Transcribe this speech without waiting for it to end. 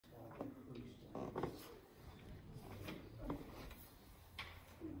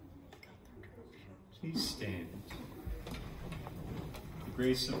Please stand. The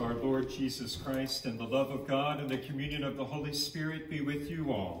grace of our Lord Jesus Christ and the love of God and the communion of the Holy Spirit be with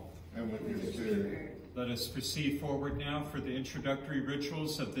you all. And with your spirit. Let us proceed forward now for the introductory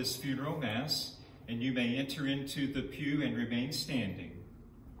rituals of this funeral mass, and you may enter into the pew and remain standing.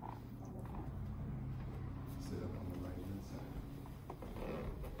 Sit up on the right-hand side.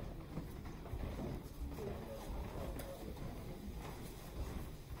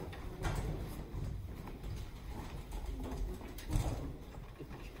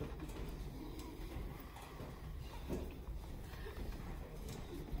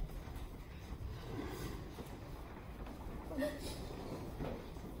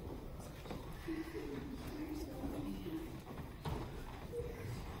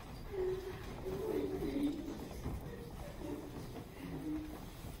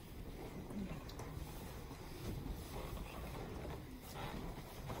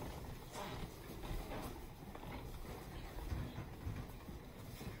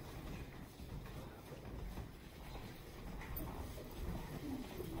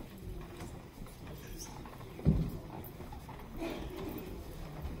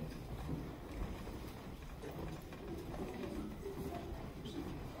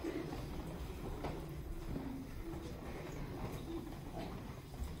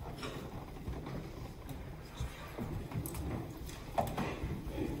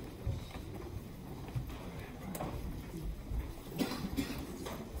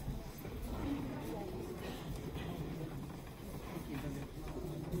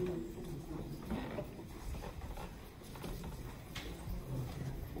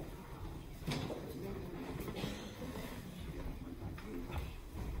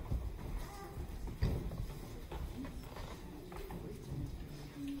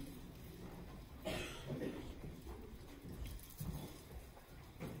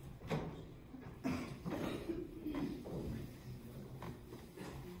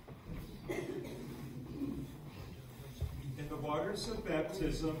 Waters of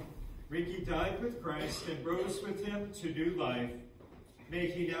baptism, Ricky died with Christ and rose with him to new life. May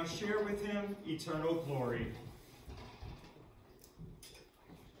he now share with him eternal glory.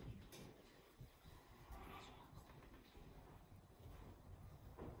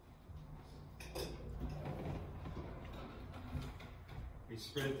 We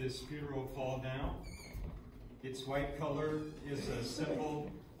spread this funeral pall now. Its white color is a symbol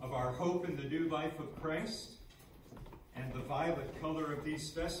of our hope in the new life of Christ. And the violet color of these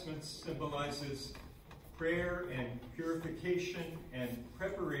vestments symbolizes prayer and purification and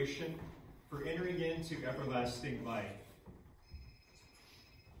preparation for entering into everlasting life.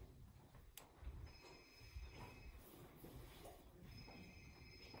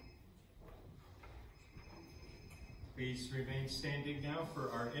 Please remain standing now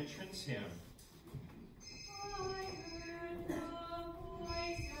for our entrance hymn. I heard the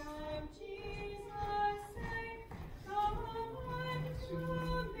voice of Jesus say, "Come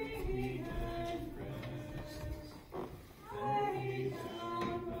unto me and rest. Lay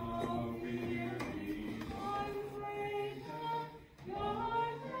down the weary, unfreighted, your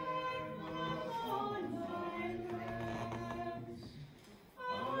head upon my breast."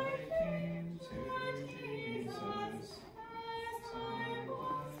 I came to Jesus as I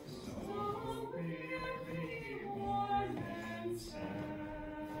was, so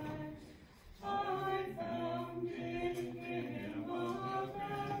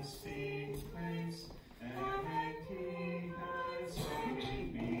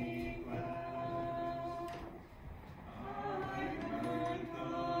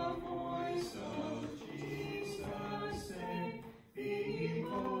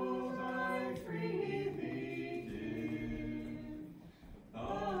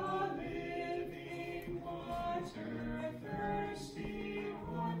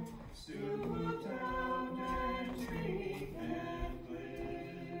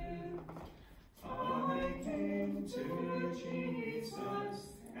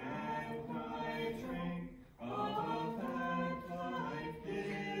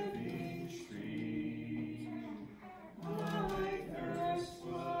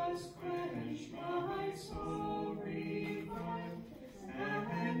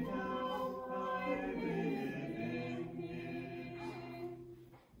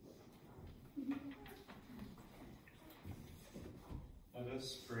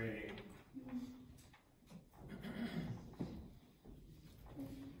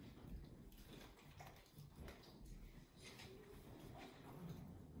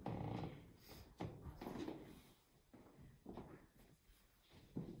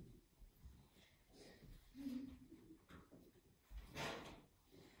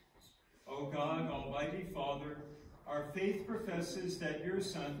faith professes that your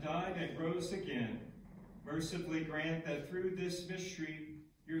Son died and rose again. Mercifully grant that through this mystery,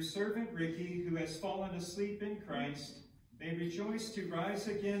 your servant Ricky, who has fallen asleep in Christ, may rejoice to rise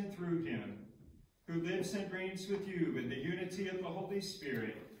again through him, who lives and reigns with you in the unity of the Holy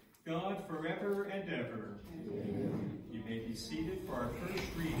Spirit, God forever and ever. Amen. You may be seated for our first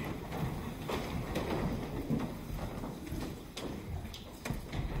reading.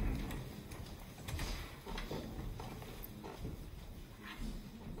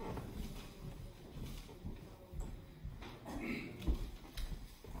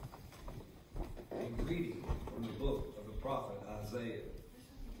 A reading from the book of the prophet Isaiah.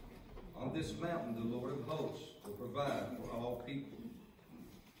 On this mountain the Lord of hosts will provide for all people.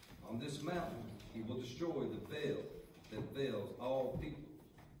 On this mountain he will destroy the veil that veils all people,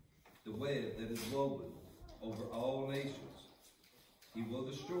 the web that is woven over all nations. He will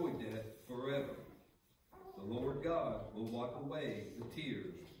destroy death forever. The Lord God will wipe away the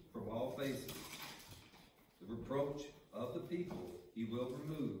tears from all faces. The reproach of the people he will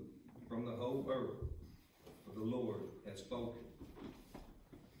remove from the whole earth, for the Lord has spoken.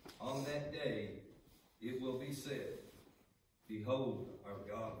 On that day it will be said, Behold our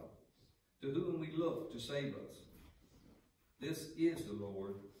God, to whom we look to save us. This is the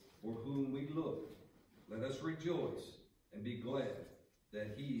Lord, for whom we look. Let us rejoice and be glad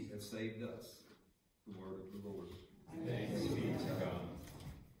that he has saved us. The word of the Lord. Thanks be to God.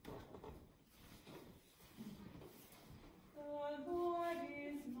 The Lord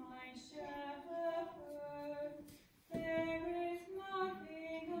is my shepherd, there is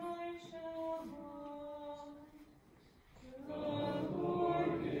nothing I shall want. The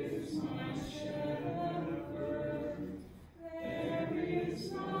Lord is my shepherd, there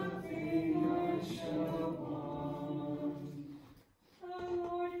is nothing I shall want. The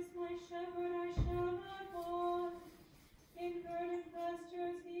Lord is my shepherd, I shall not want. In verdant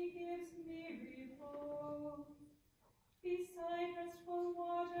pastures he gives me repose. Beside restful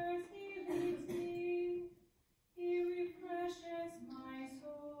waters he leads me. He refreshes my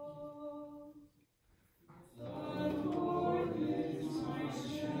soul. The Lord is my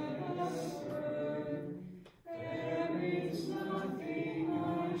shepherd. There is nothing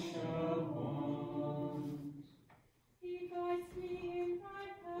I shall want. He guides me in thy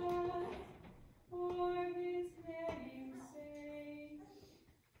path for his name's sake.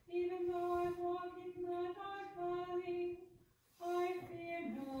 Even though I walk in the dark valley, I fear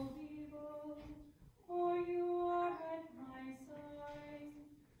no evil, for you are at my side.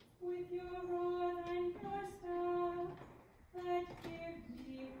 With your rod and your staff, that give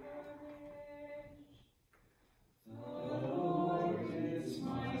me courage. The Lord is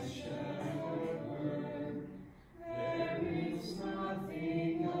my shepherd, there is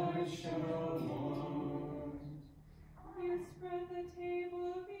nothing I shall want. You spread the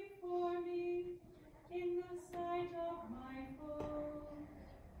table before me in the sight of my foes.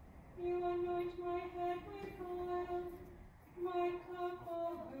 You anoint my head with oil, my cup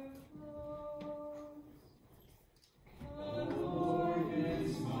overflows. The Lord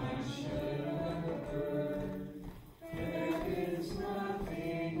is my shepherd, there is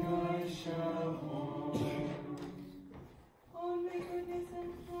nothing I shall want. Only goodness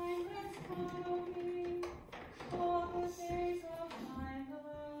and kindness follow me all the days of my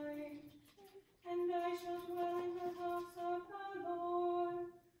life, and I shall dwell in the house of the Lord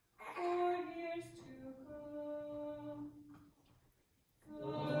for years to come. The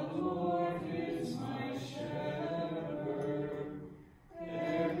Lord is my shepherd,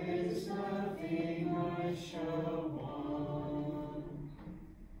 there is nothing I shall want.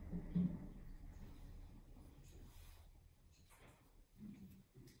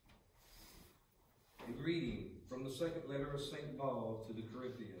 A reading from the second letter of St. Paul to the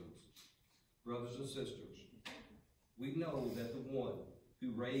Corinthians. Brothers and sisters, we know that the one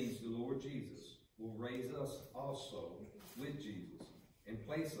who raised the Lord Jesus will raise us also with Jesus and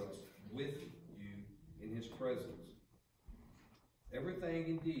place us with you in his presence. Everything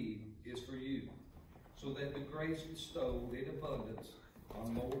indeed is for you, so that the grace bestowed in abundance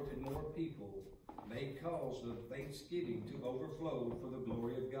on more and more people may cause the thanksgiving to overflow for the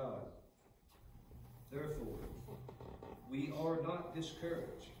glory of God. Therefore, we are not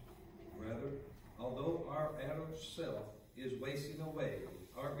discouraged. Rather, although our outer self is wasting away,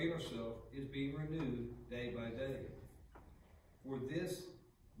 our inner self is being renewed day by day. For this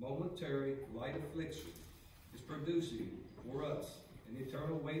momentary light affliction is producing for us an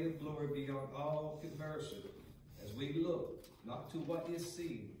eternal weight of glory beyond all comparison, as we look not to what is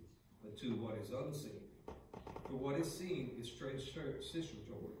seen, but to what is unseen. For what is seen is transitory,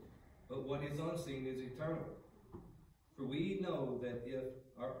 but what is unseen is eternal. For we know that if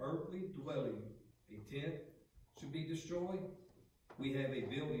our earthly dwelling, a tent, should be destroyed, we have a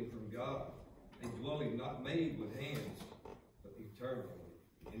building from God, a dwelling not made with hands, but eternal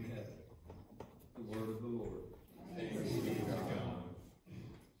in heaven. The word of the Lord. Thanks be to God.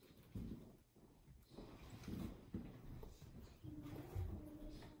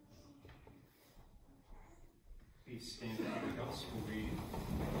 Please stand for the gospel reading.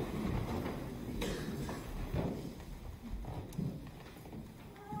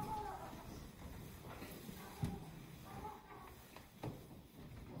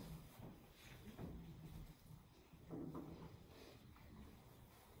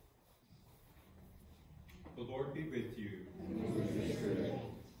 The Lord be with you.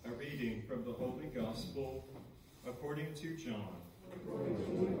 A reading from the Holy Gospel according to John.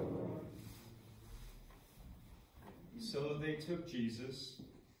 So they took Jesus,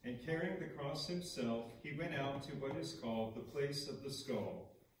 and carrying the cross himself, he went out to what is called the place of the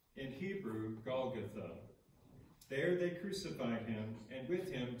skull, in Hebrew, Golgotha. There they crucified him, and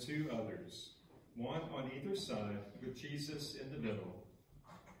with him 2 others, one on either side, with Jesus in the middle.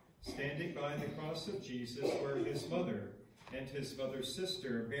 Standing by the cross of Jesus were his mother and his mother's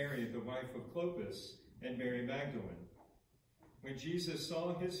sister, Mary, the wife of Clopas, and Mary Magdalene. When Jesus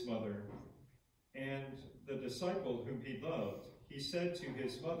saw his mother and the disciple whom he loved, he said to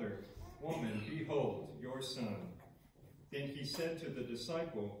his mother, "Woman, behold, your son." Then he said to the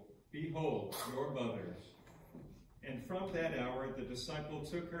disciple, "Behold, your mother." And from that hour the disciple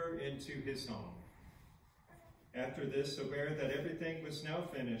took her into his home. After this, aware that everything was now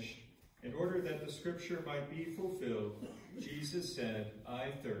finished, in order that the scripture might be fulfilled, Jesus said,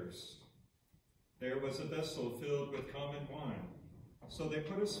 "I thirst." There was a vessel filled with common wine. So they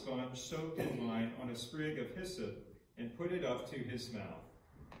put a sponge soaked in wine on a sprig of hyssop and put it up to his mouth.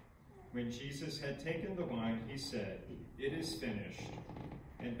 When Jesus had taken the wine, he said, "It is finished."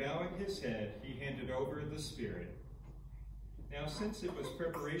 And bowing his head, he handed over the Spirit. Now, since it was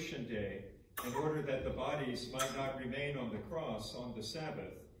preparation day, in order that the bodies might not remain on the cross on the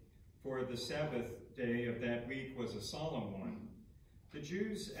Sabbath, for the Sabbath day of that week was a solemn one, the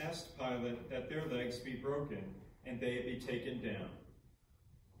Jews asked Pilate that their legs be broken and they be taken down.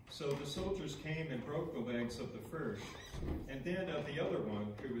 So the soldiers came and broke the legs of the first, and then of the other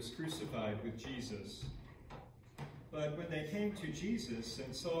one who was crucified with Jesus. But when they came to Jesus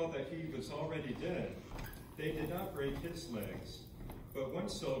and saw that he was already dead, they did not break his legs. But one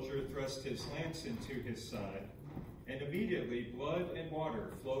soldier thrust his lance into his side, and immediately blood and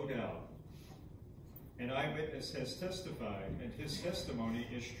water flowed out. An eyewitness has testified, and his testimony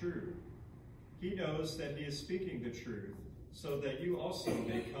is true. He knows that he is speaking the truth, so that you also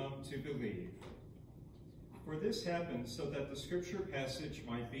may come to believe. For this happened so that the scripture passage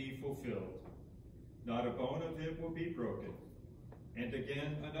might be fulfilled. Not a bone of it will be broken. And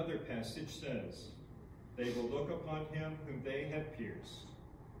again, another passage says, "They will look upon him whom they have pierced."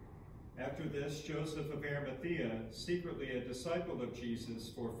 After this, Joseph of Arimathea, secretly a disciple of Jesus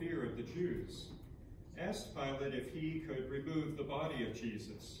for fear of the Jews, asked Pilate if he could remove the body of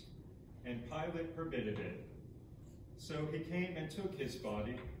Jesus, and Pilate permitted it. So he came and took his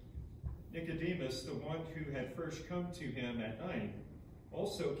body. Nicodemus, the one who had first come to him at night,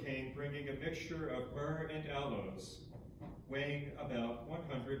 also came bringing a mixture of myrrh and aloes, weighing about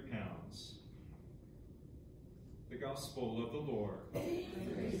 100 pounds. The Gospel of the Lord.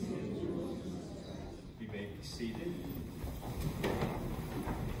 You may be seated.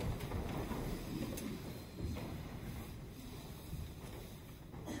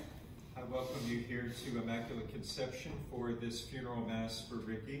 I welcome you here to Immaculate Conception for this funeral mass for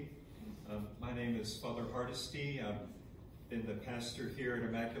Ricky. My name is Father Hardesty. I've been the pastor here at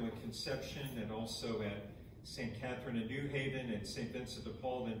Immaculate Conception and also at St. Catherine in New Haven and St. Vincent de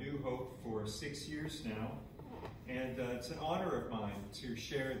Paul in New Hope for 6 years now. And it's an honor of mine to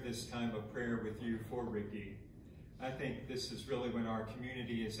share this time of prayer with you for Ricky. I think this is really when our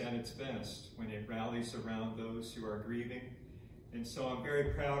community is at its best, when it rallies around those who are grieving. And so I'm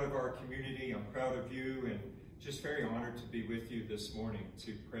very proud of our community. I'm proud of you and just very honored to be with you this morning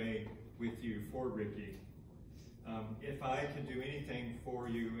to pray with you for Ricky. If I can do anything for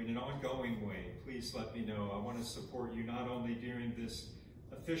you in an ongoing way, please let me know. I want to support you not only during this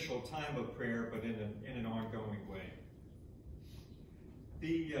official time of prayer, but in an ongoing way.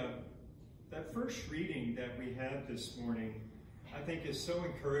 That first reading that we had this morning, I think is so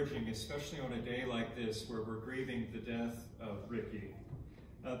encouraging, especially on a day like this where we're grieving the death of Ricky.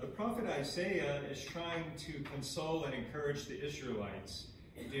 The prophet Isaiah is trying to console and encourage the Israelites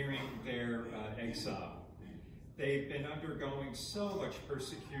during their exile. They've been undergoing so much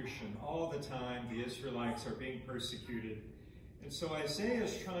persecution. All the time, the Israelites are being persecuted. And so Isaiah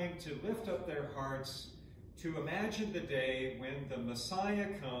is trying to lift up their hearts to imagine the day when the Messiah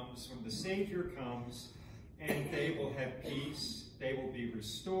comes, when the Savior comes, and they will have peace, they will be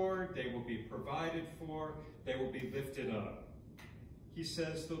restored, they will be provided for, they will be lifted up. He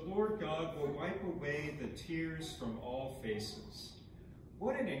says, the Lord God will wipe away the tears from all faces.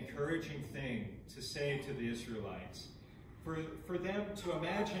 What an encouraging thing to say to the Israelites. For them to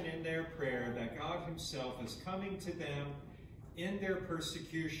imagine in their prayer that God himself is coming to them in their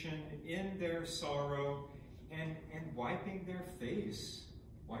persecution, in their sorrow, and wiping their face,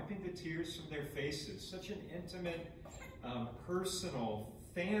 wiping the tears from their faces. Such an intimate, personal,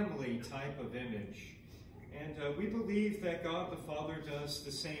 family type of image. And we believe that God the Father does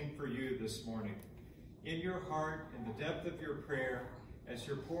the same for you this morning. In your heart, in the depth of your prayer, as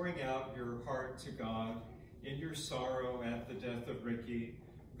you're pouring out your heart to God, in your sorrow at the death of Ricky,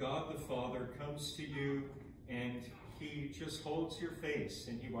 God the Father comes to you and he just holds your face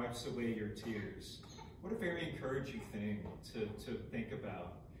and he wipes away your tears. What a very encouraging thing to think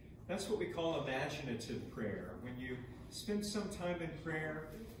about. That's what we call imaginative prayer. When you spend some time in prayer,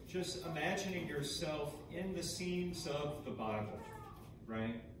 just imagining yourself in the scenes of the Bible,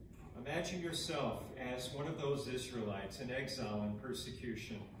 right? Imagine yourself as one of those Israelites in exile and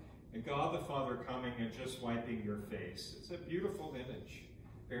persecution, and God the Father coming and just wiping your face. It's a beautiful image,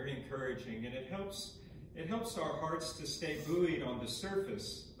 very encouraging, and it helps our hearts to stay buoyed on the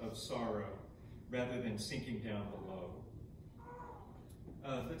surface of sorrow rather than sinking down below.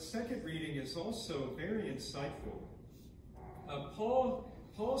 The second reading is also very insightful.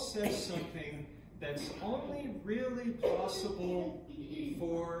 Paul says something that's only really possible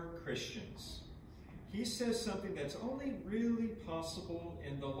for Christians. He says something that's only really possible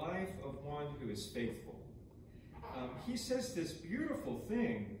in the life of one who is faithful. He says this beautiful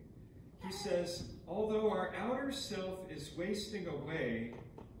thing. He says, although our outer self is wasting away,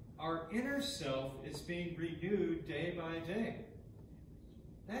 our inner self is being renewed day by day.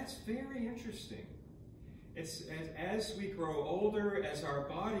 That's very interesting. It's as we grow older, as our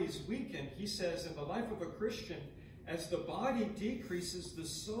bodies weaken, he says in the life of a Christian, as the body decreases, the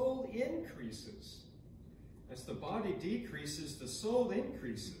soul increases. As the body decreases, the soul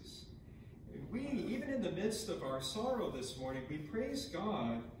increases. We, even in the midst of our sorrow this morning, we praise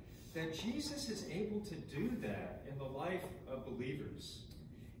God that Jesus is able to do that in the life of believers.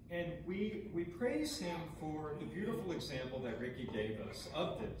 And we praise him for the beautiful example that Ricky gave us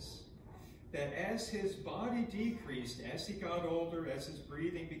of this. That as his body decreased, as he got older, as his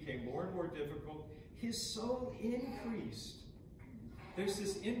breathing became more and more difficult, his soul increased. There's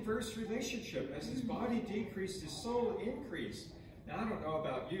this inverse relationship. As his body decreased, his soul increased. Now, I don't know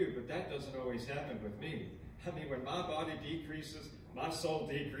about you, but that doesn't always happen with me. I mean, when my body decreases, my soul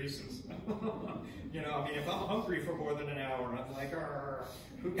decreases. You know, I mean, if I'm hungry for more than an hour, I'm like,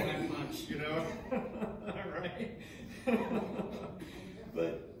 who can I punch, you know? Right?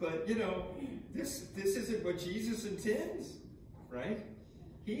 But you know, this isn't what Jesus intends, right?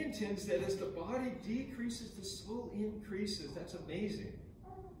 He intends that as the body decreases, the soul increases. That's amazing.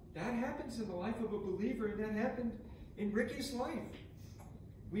 That happens in the life of a believer, and that happened in Ricky's life.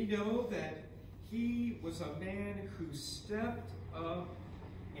 We know that he was a man who stepped up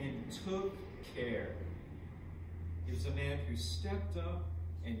and took care. He was a man who stepped up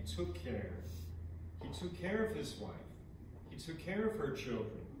and took care. He took care of his wife. He took care of her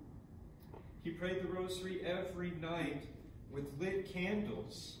children. He prayed the rosary every night with lit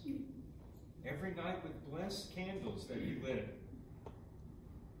candles. Every night with blessed candles that he lit.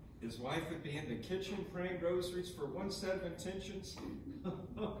 His wife would be in the kitchen praying rosaries for one set of intentions.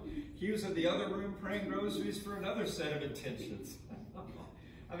 He was in the other room praying rosaries for another set of intentions.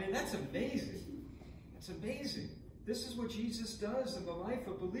 I mean, that's amazing. That's amazing. This is what Jesus does in the life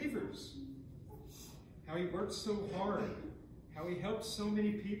of believers. How he worked so hard. How he helped so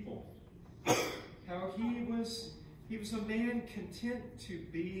many people. How he was a man content to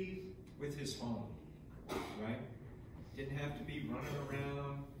be with his home, right? Didn't have to be running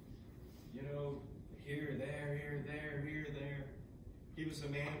around, you know, here, there. He was a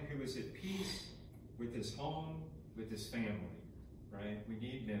man who was at peace with his home, with his family, right? We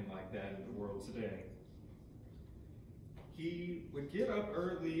need men like that in the world today. He would get up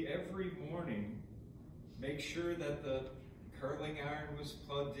early every morning, make sure that the curling iron was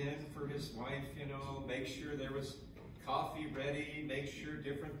plugged in for his wife, you know, make sure there was coffee ready, make sure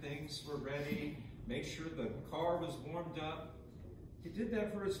different things were ready, make sure the car was warmed up. He did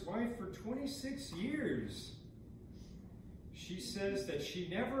that for his wife for 26 years. She says that she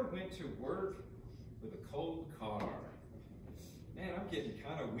never went to work with a cold car. Man, I'm getting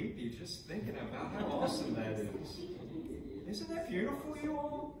kind of weepy just thinking about how awesome that is. Isn't that beautiful, you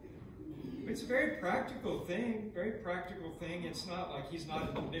all? It's a very practical thing, It's not like he's not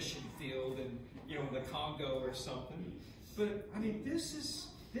in the mission field and, in the Congo or something. But, I mean, this is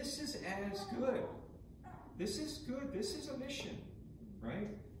as good. This is good. This is a mission, right?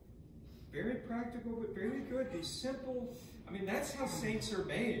 Very practical, but very good. These simple, that's how saints are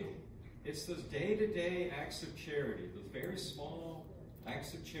made. It's those day-to-day acts of charity, those very small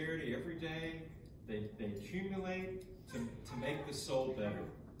acts of charity every day. They accumulate to make the soul better,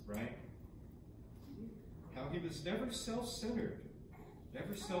 right? How he was never self-centered.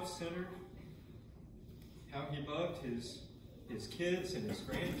 How he loved his kids and his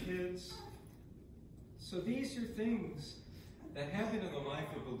grandkids. So these are things that happen in the life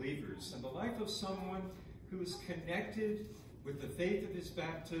of believers, in the life of someone who is connected with the faith of his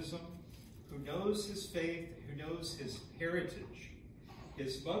baptism, who knows his faith, who knows his heritage.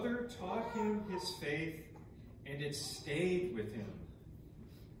 His mother taught him his faith, and it stayed with him.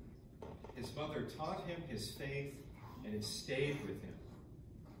 His mother taught him his faith, and it stayed with him.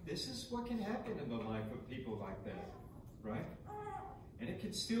 This is what can happen in the life of people like that, right? And it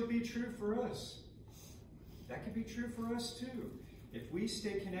can still be true for us. That can be true for us too. If we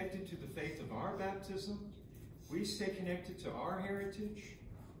stay connected to the faith of our baptism, we stay connected to our heritage,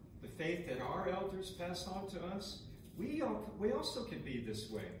 the faith that our elders passed on to us, we also can be this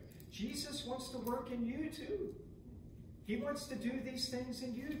way. Jesus wants to work in you too. He wants to do these things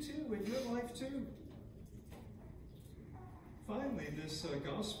in you too, in your life too. Finally, this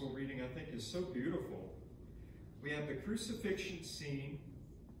gospel reading I think is so beautiful. We have the crucifixion scene.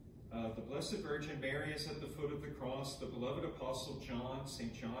 The Blessed Virgin Mary is at the foot of the cross. The beloved Apostle John,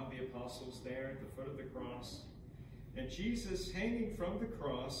 St. John the Apostle, is there at the foot of the cross. And Jesus, hanging from the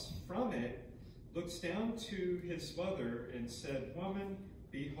cross, from it, looks down to his mother and said, "Woman,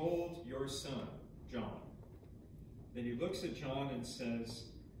 behold your son," John. Then he looks at John and says,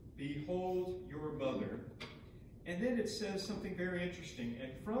 "Behold your mother." And then it says something very interesting.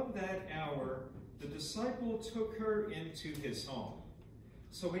 And from that hour, the disciple took her into his home.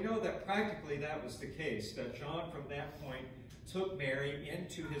 So we know that practically that was the case, that John from that point took Mary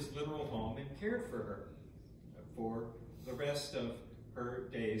into his literal home and cared for her for the rest of her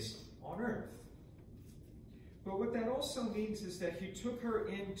days on earth. But what that also means is that he took her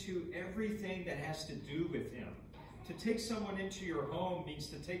into everything that has to do with him. To take someone into your home means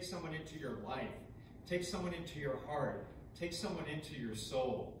to take someone into your life, take someone into your heart, take someone into your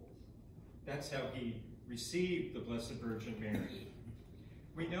soul. That's how he received the Blessed Virgin Mary.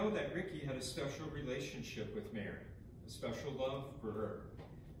 We know that Ricky had a special relationship with Mary, a special love for her,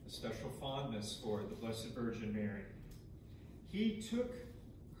 a special fondness for the Blessed Virgin Mary. He took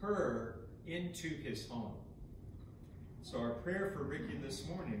her into his home. So our prayer for Ricky this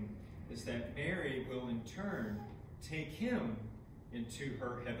morning is that Mary will in turn take him into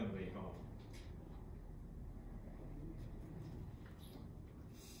her heavenly home.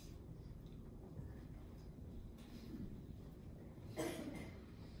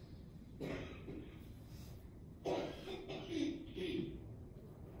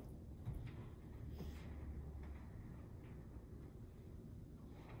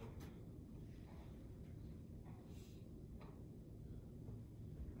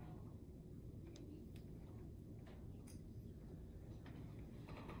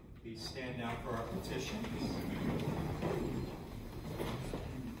 Please stand now for our petition.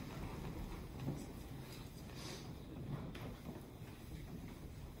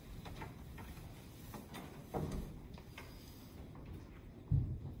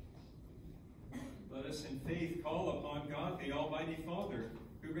 Let us in faith call upon God, the Almighty Father,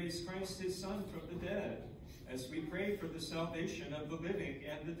 who raised Christ his Son from the dead, as we pray for the salvation of the living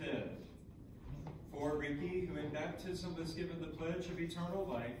and the dead. For Ricky, who in baptism was given the pledge of eternal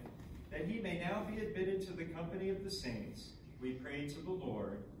life, that he may now be admitted to the company of the saints, we pray to the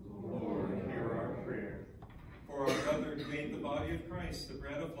Lord. Lord, hear our prayer. For our brother who ate the body of Christ, the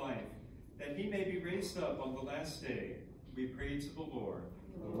bread of life, that he may be raised up on the last day, we pray to the Lord.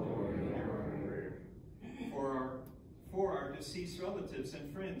 Lord, hear our prayer. For our deceased relatives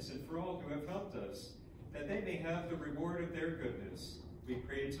and friends, and for all who have helped us, that they may have the reward of their goodness, we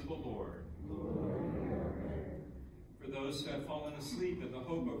pray to the Lord. Lord, hear our prayer. For those who have fallen asleep in the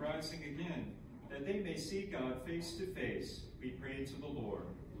hope of rising again, that they may see God face to face, we pray to the Lord.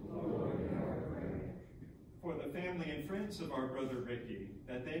 Lord, hear our prayer. For the family and friends of our brother Ricky,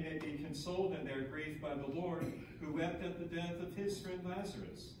 that they may be consoled in their grief by the Lord, who wept at the death of his friend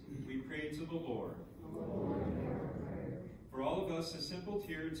Lazarus, we pray to the Lord. Lord, hear our prayer. For all of us assembled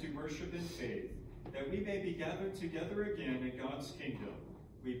here to worship in faith, that we may be gathered together again in God's kingdom.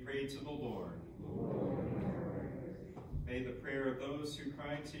 We pray to the Lord. May the prayer of those who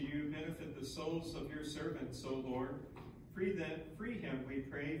cry to you benefit the souls of your servants, O Lord. Free him, we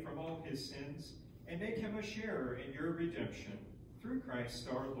pray, from all his sins, and make him a sharer in your redemption. Through Christ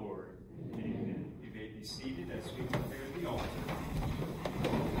our Lord. Amen. You may be seated as we prepare the altar.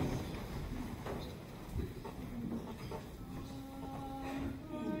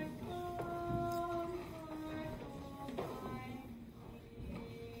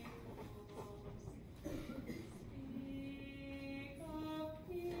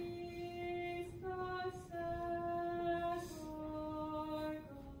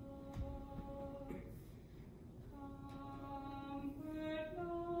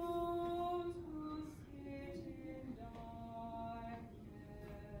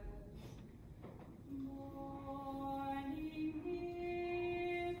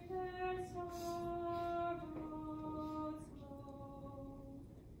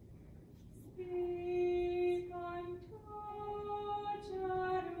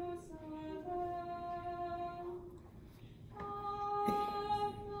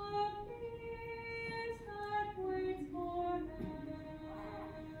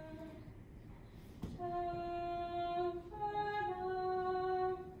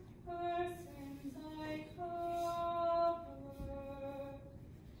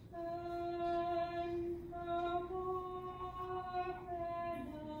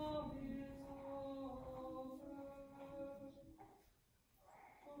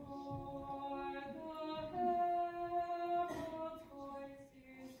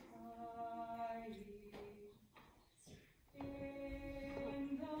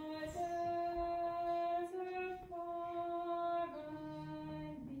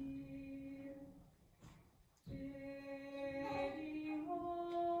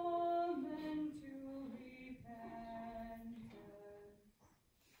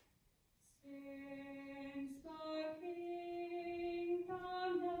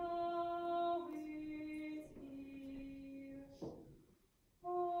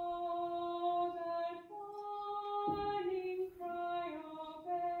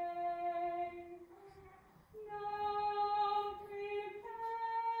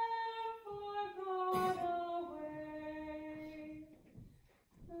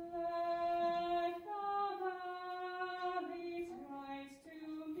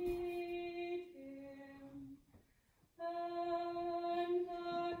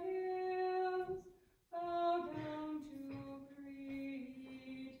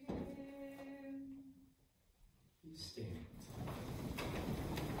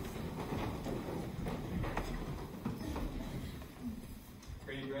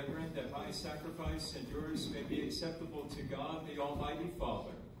 Brethren, that my sacrifice and yours may be acceptable to God, the Almighty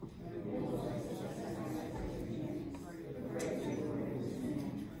Father.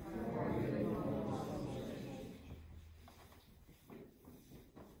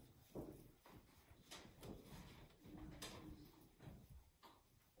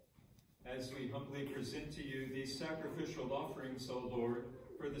 As we humbly present to you these sacrificial offerings, O Lord,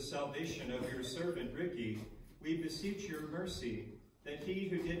 for the salvation of your servant Ricky, we beseech your mercy, that he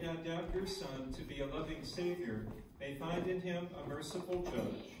who did not doubt your Son to be a loving Savior may find in him a merciful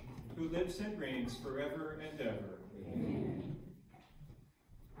judge, who lives and reigns forever and ever. Amen.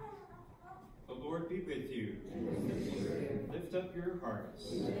 The Lord be with you. Lift up your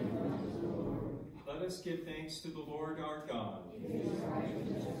hearts. Let us give thanks to the Lord our God.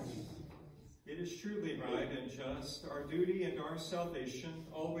 It is truly right and just, our duty and our salvation,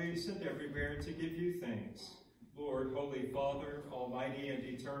 always and everywhere to give you thanks. Lord, Holy Father, Almighty and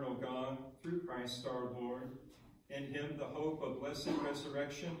eternal God, through Christ our Lord, in him the hope of blessed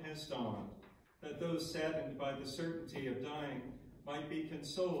resurrection has dawned, that those saddened by the certainty of dying might be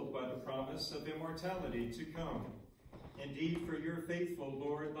consoled by the promise of immortality to come. Indeed, for your faithful,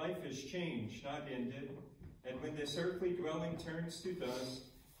 Lord, life is changed, not ended, and when this earthly dwelling turns to dust,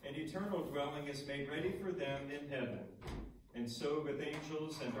 an eternal dwelling is made ready for them in heaven. And so with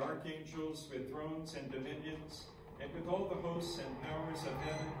angels and archangels, with thrones and dominions, and with all the hosts and powers of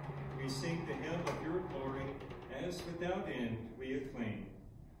heaven, we sing the hymn of your glory, as without end we acclaim.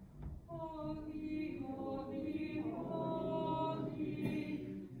 Holy, holy, holy,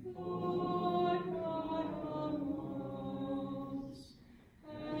 Lord God of hosts,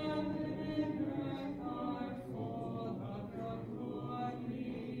 heaven and earth are full of your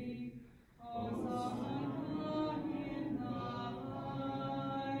glory. Hosanna in the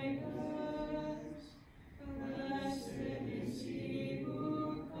highest. Blessed is he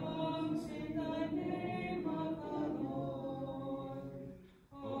who comes in the name of the Lord.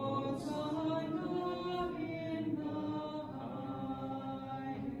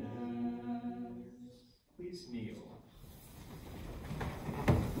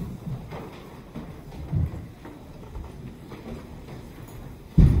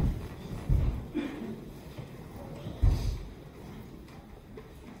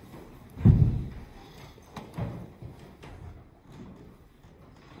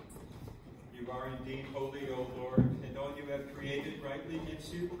 indeed holy, O Lord, and all you have created rightly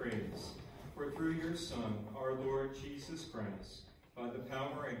gives you praise. For through your Son, our Lord Jesus Christ, by the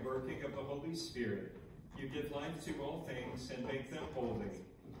power and working of the Holy Spirit, you give life to all things and make them holy,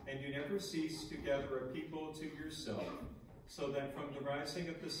 and you never cease to gather a people to yourself, so that from the rising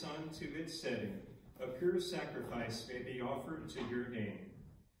of the sun to its setting, a pure sacrifice may be offered to your name.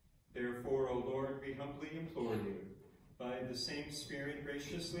 Therefore, O Lord, we humbly implore you, by the same Spirit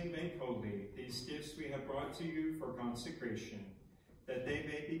graciously make holy these gifts we have brought to you for consecration, that they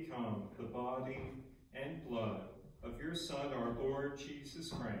may become the body and blood of your Son, our Lord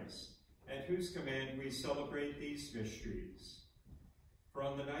Jesus Christ, at whose command we celebrate these mysteries. For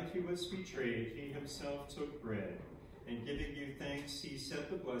on the night he was betrayed, he himself took bread, and giving you thanks, he said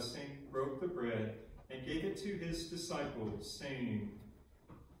the blessing, broke the bread, and gave it to his disciples, saying,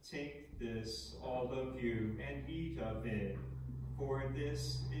 "Take this, all of you, and eat of it, for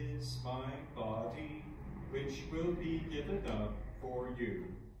this is my body, which will be given up for you."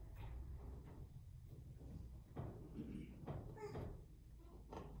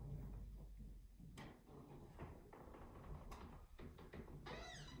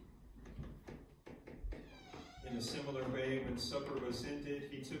 In a similar way, when supper was ended,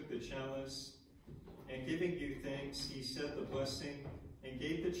 he took the chalice, and giving you thanks, he said the blessing, and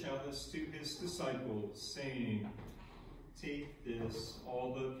gave the chalice to his disciples, saying, "Take this,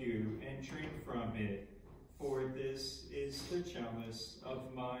 all of you, and drink from it, for this is the chalice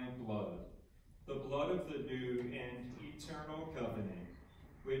of my blood, the blood of the new and eternal covenant,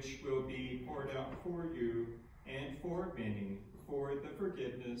 which will be poured out for you and for many for the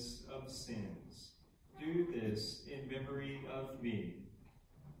forgiveness of sins. Do this in memory of me."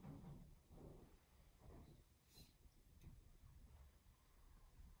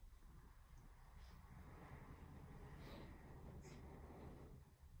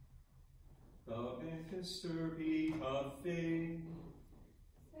 The mystery of faith.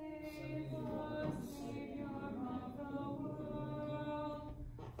 Save us, Savior of the world,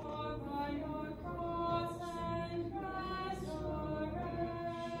 for by your cross and resurrection,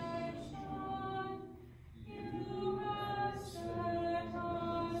 you have set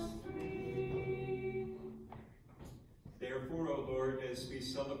us free. Therefore, O Lord, as we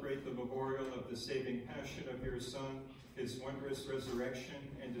celebrate the memorial of the saving passion of your Son, his wondrous resurrection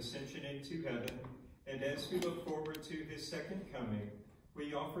and ascension into heaven, and as we look forward to his second coming,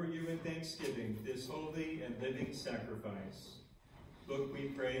 we offer you in thanksgiving this holy and living sacrifice. Look, we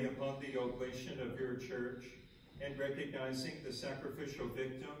pray, upon the oblation of your church, and recognizing the sacrificial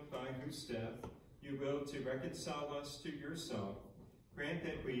victim by whose death you will to reconcile us to yourself, grant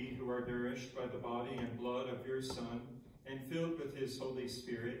that we, who are nourished by the body and blood of your Son, and filled with his Holy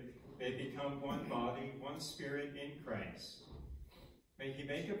Spirit, may become one body, one spirit in Christ. May he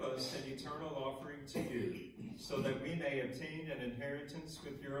make of us an eternal offering to you, so that we may obtain an inheritance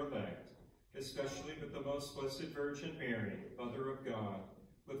with your elect, especially with the most blessed Virgin Mary, Mother of God,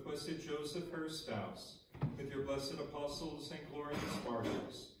 with blessed Joseph, her spouse, with your blessed apostles and glorious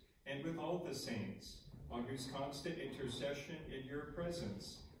martyrs, and with all the saints, on whose constant intercession in your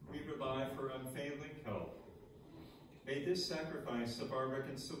presence we rely for unfailing help. May this sacrifice of our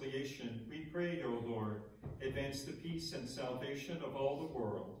reconciliation, we pray, O Lord, advance the peace and salvation of all the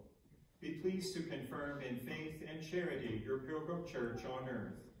world. Be pleased to confirm in faith and charity your pilgrim church on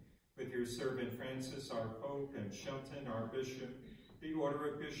earth, with your servant Francis, our Pope, and Shelton, our Bishop, the order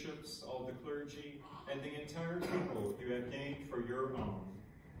of bishops, all the clergy, and the entire people you have gained for your own.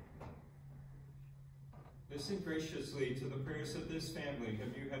 Listen graciously to the prayers of this family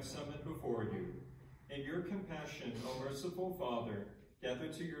whom you have summoned before you. In your compassion, O merciful Father, gather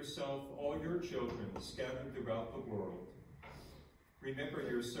to yourself all your children scattered throughout the world. Remember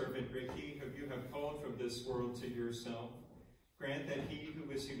your servant Ricky, whom you have called from this world to yourself. Grant that he who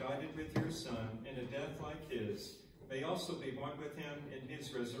was united with your Son in a death like his may also be one with him in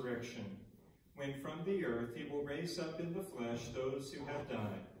his resurrection, when from the earth he will raise up in the flesh those who have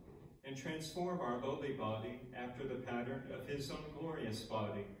died, and transform our lowly body after the pattern of his own glorious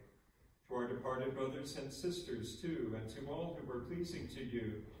body. To our departed brothers and sisters, too, and to all who were pleasing to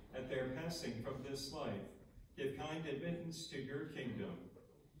you at their passing from this life, give kind admittance to your kingdom.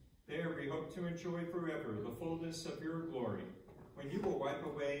 There we hope to enjoy forever the fullness of your glory, when you will wipe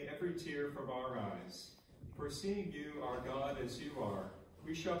away every tear from our eyes. For seeing you, our God, as you are,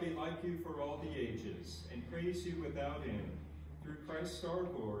 we shall be like you for all the ages, and praise you without end, through Christ our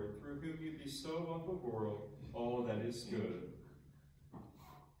Lord, through whom you bestow on the world all that is good.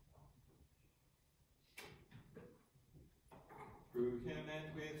 Through him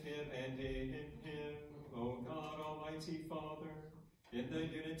and with him and in him, O God, Almighty Father, in the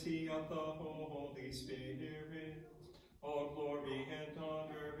unity of the Holy Spirit, all glory and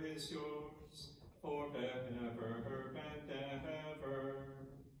honor is yours forever and ever.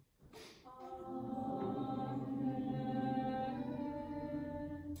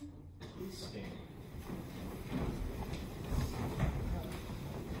 Amen. Please stand.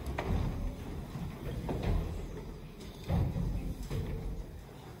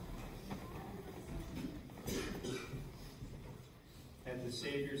 At the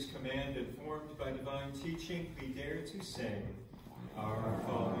Savior's command, informed by divine teaching, we dare to say, Our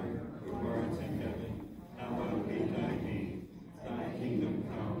Father, who art in heaven, hallowed be thy name. Thy kingdom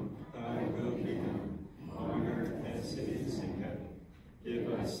come, thy will be done, on earth as it is in heaven. Give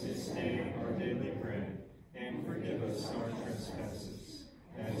us this day our daily bread, and forgive us our trespasses,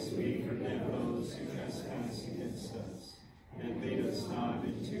 as we forgive those who trespass against us. And lead us not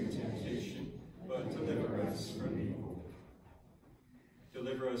into temptation, but deliver us from evil.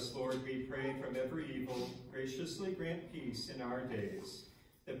 Deliver us, Lord, we pray, from every evil. Graciously grant peace in our days,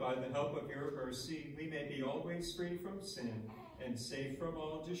 that by the help of your mercy we may be always free from sin and safe from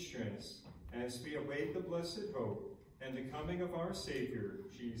all distress, as we await the blessed hope and the coming of our Savior,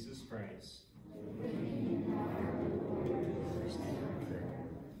 Jesus Christ.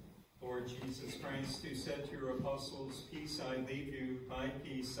 Lord Jesus Christ, who said to your apostles, Peace I leave you, my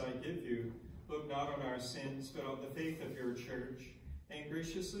peace I give you, look not on our sins, but on the faith of your church, and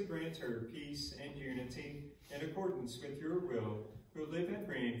graciously grant her peace and unity in accordance with your will, who live and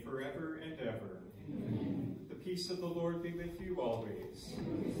reign forever and ever. Amen. The peace of the Lord be with you always.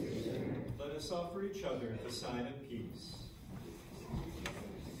 Let us offer each other the sign of peace.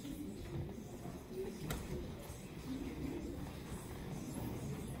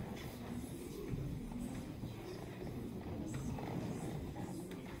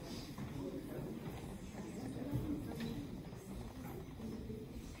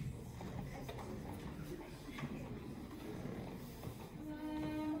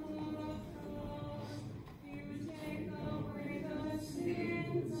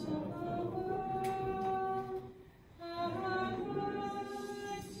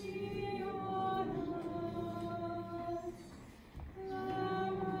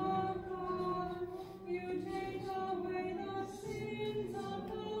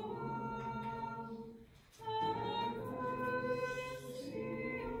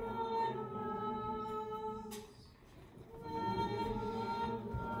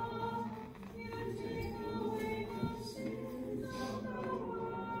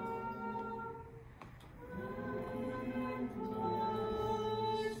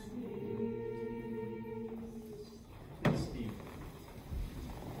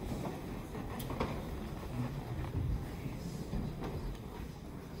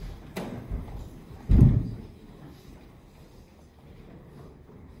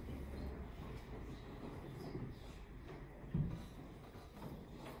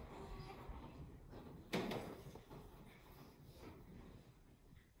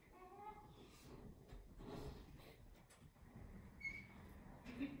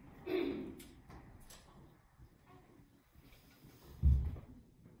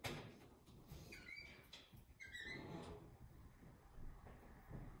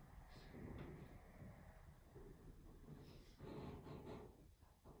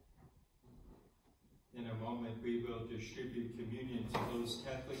 In a moment, we will distribute communion to those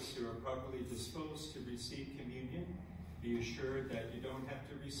Catholics who are properly disposed to receive communion. Be assured that you don't have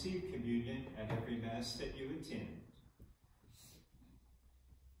to receive communion at every Mass that you attend.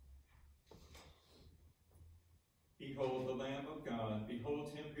 Behold the Lamb of God.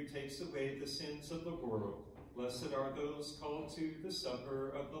 Behold him who takes away the sins of the world. Blessed are those called to the supper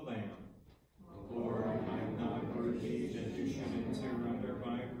of the Lamb. Lord, I am not worthy that you should enter under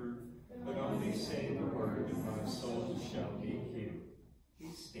my roof, but only say the word, and my soul shall be healed.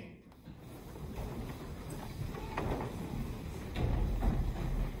 Please stand.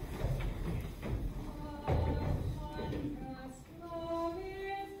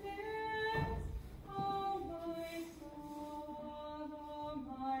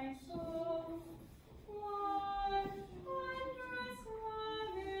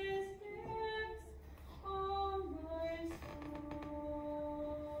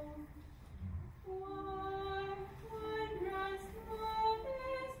 Wondrous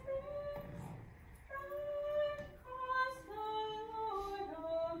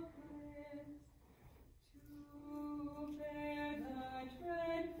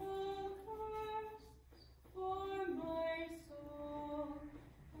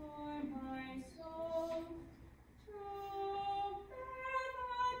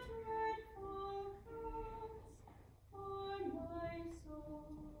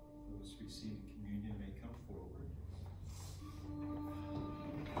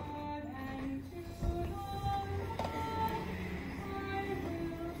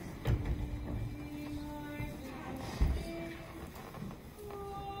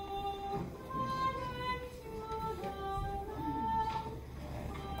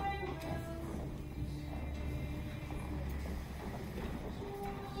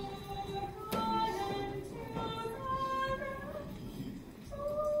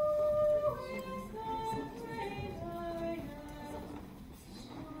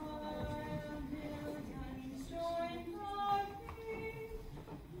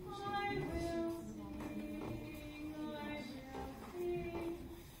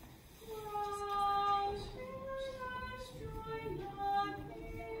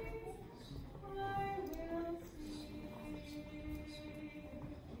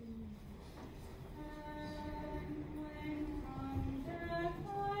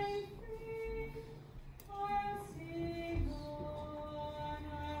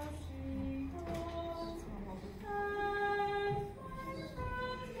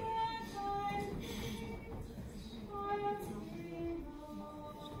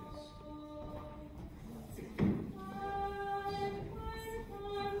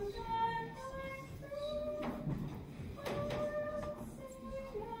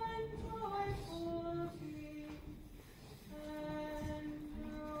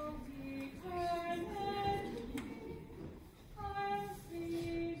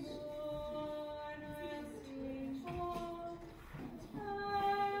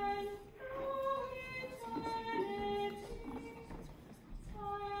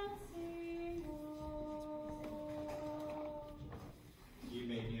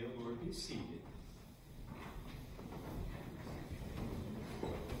be seated.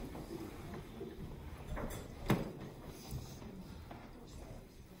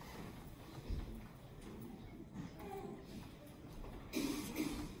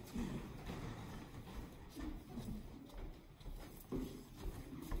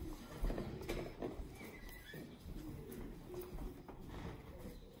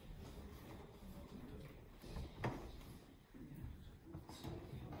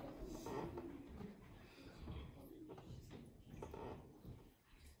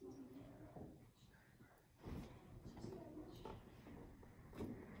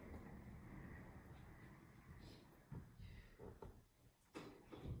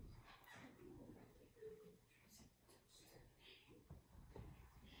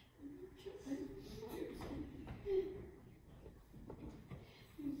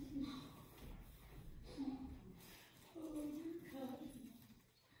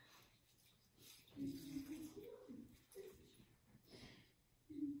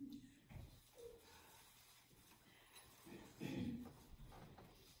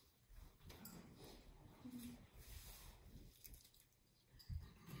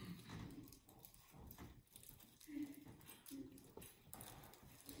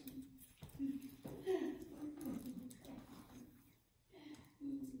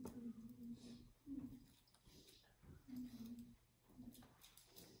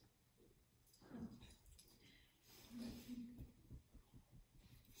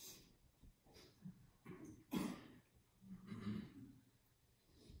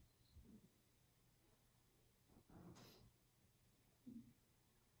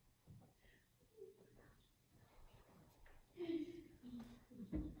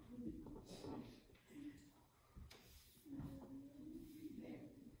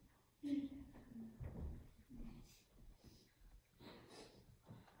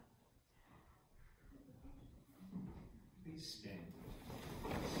 Please stand.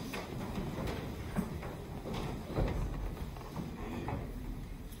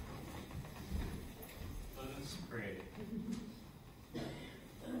 Let us pray.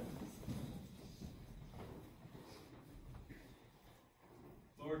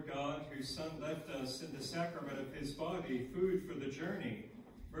 Lord God, whose Son left us in the sacrament of his body food for the journey,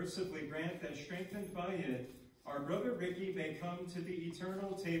 mercifully grant that, strengthened by it, our brother Ricky may come to the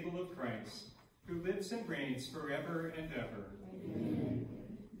eternal table of Christ, who lives and reigns forever and ever. Amen.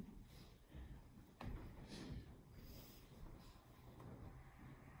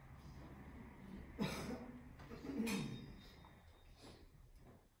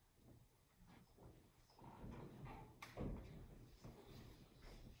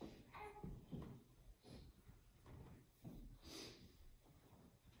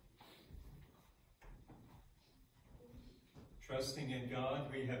 Trusting in God,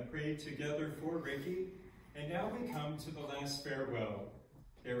 we have prayed together for Ricky, and now we come to the last farewell.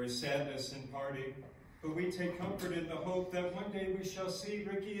 There is sadness in parting, but we take comfort in the hope that one day we shall see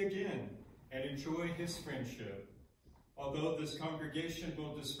Ricky again and enjoy his friendship. Although this congregation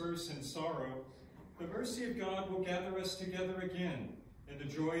will disperse in sorrow, the mercy of God will gather us together again in the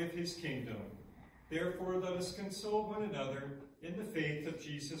joy of his kingdom. Therefore, let us console one another in the faith of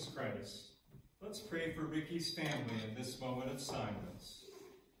Jesus Christ. Let's pray for Ricky's family in this moment of silence.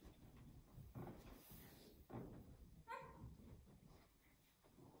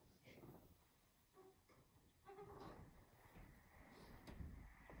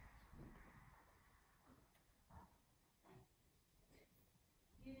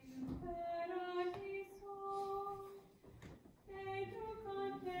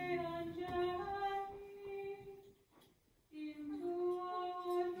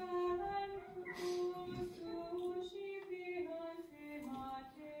 Amen.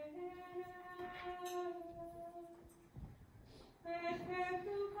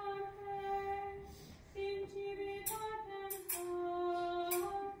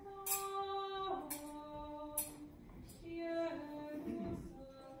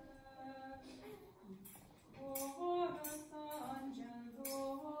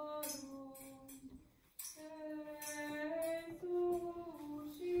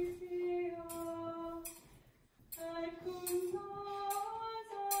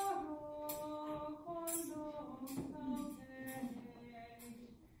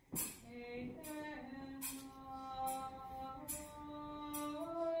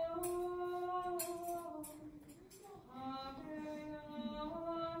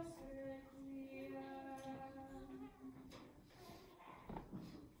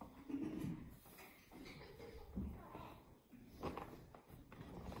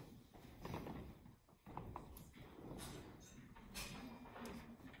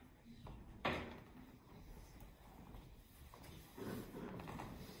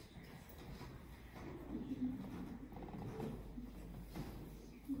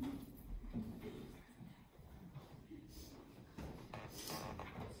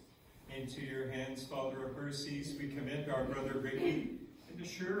 Into your hands, Father of mercies, we commend our brother Ricky in the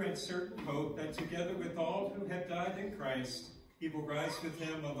sure and certain hope that together with all who have died in Christ, he will rise with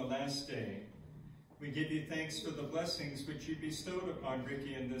him on the last day. We give you thanks for the blessings which you bestowed upon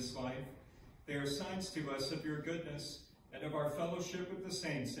Ricky in this life. They are signs to us of your goodness and of our fellowship with the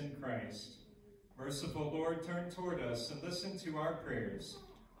saints in Christ. Merciful Lord, turn toward us and listen to our prayers.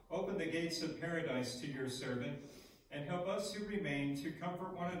 Open the gates of paradise to your servant, and help us who remain to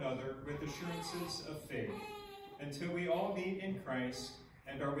comfort one another with assurances of faith, until we all meet in Christ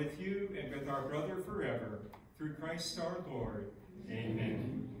and are with you and with our brother forever, through Christ our Lord.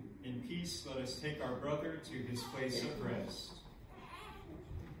 Amen. In peace, let us take our brother to his place of rest.